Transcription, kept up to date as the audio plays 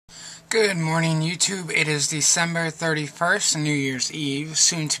Good morning, YouTube. It is December 31st, New Year's Eve,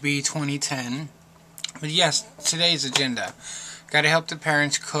 soon to be 2010. But yes, today's agenda. Gotta help the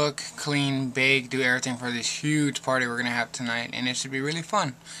parents cook, clean, bake, do everything for this huge party we're gonna have tonight, and it should be really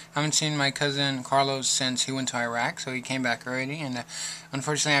fun. I haven't seen my cousin Carlos since he went to Iraq, so he came back already, and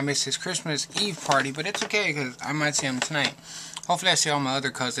unfortunately I missed his Christmas Eve party, but it's okay because I might see him tonight. Hopefully I see all my other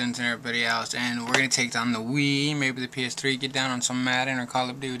cousins and everybody else, and we're going to take down the Wii, maybe the PS3, get down on some Madden or Call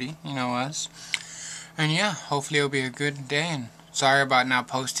of Duty, you know us. And yeah, hopefully it'll be a good day, and sorry about not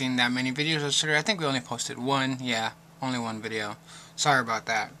posting that many videos yesterday. I think we only posted one, yeah, only one video. Sorry about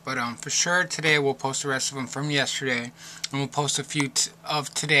that, but for sure today we'll post the rest of them from yesterday, and we'll post a few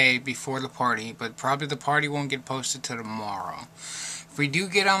of today before the party, but probably the party won't get posted till tomorrow. If we do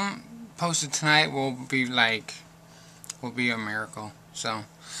get them posted tonight, will be a miracle. So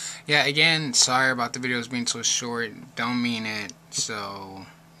yeah, again, sorry about the videos being so short, don't mean it. So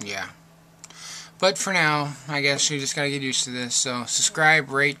yeah, but for now I guess you just gotta get used to this. So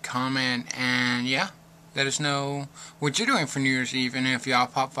subscribe, rate, comment, and yeah, let us know what you're doing for New Year's Eve, and if y'all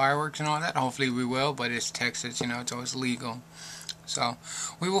pop fireworks and all that. Hopefully we will, but it's Texas, you know, it's always legal, so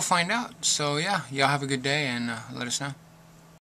we will find out. So yeah, y'all have a good day, and let us know.